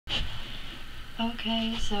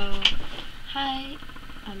Okay, so hi,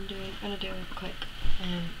 gonna do a quick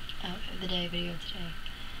outfit of the day video today.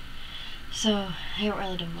 So I haven't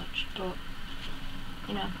really done much, but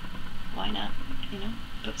you know, why not? You know.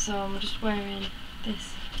 But so I'm just wearing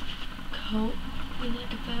this coat with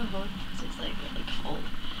like a fur hood because it's like really cold,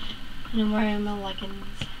 and I'm wearing my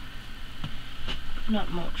leggings. Not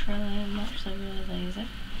much really. I'm actually really lazy.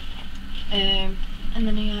 And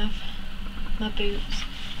then I have my boots,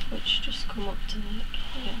 which just come up to like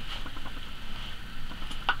here.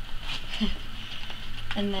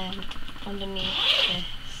 And then underneath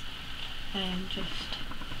this, I am just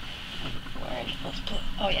wearing,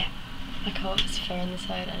 oh yeah, my coat is fur on the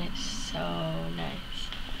side and it's so nice.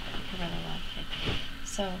 I really like it.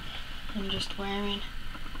 So I'm just wearing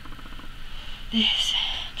this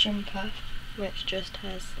jumper, which just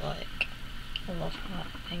has like a love heart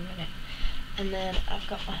thing on it. And then I've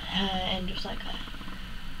got my hair in just like a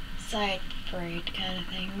side braid kind of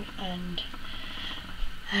thing, and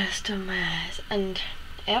I just done my eyes, and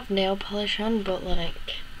I have nail polish on, but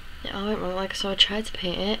like it all went wrong. Like, so I tried to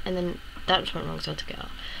paint it and then that just went wrong, so I took it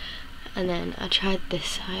out. And then I tried this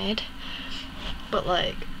side, but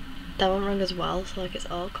like that went wrong as well, so like it's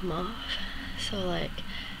all come off. So like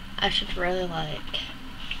I should really like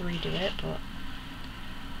redo it, but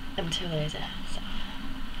I'm too lazy, so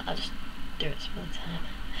I'll just do it some other time.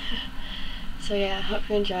 So yeah, I hope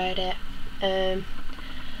you enjoyed it.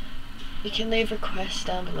 You can leave requests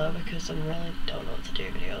down below because I really don't know what to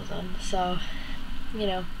do videos on. So, you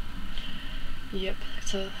know, yep.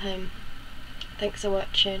 So thanks for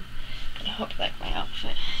watching, and I hope you like my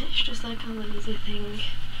outfit. It's just like a lazy thing.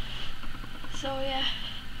 So yeah.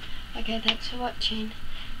 Okay, thanks for watching.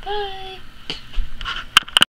 Bye.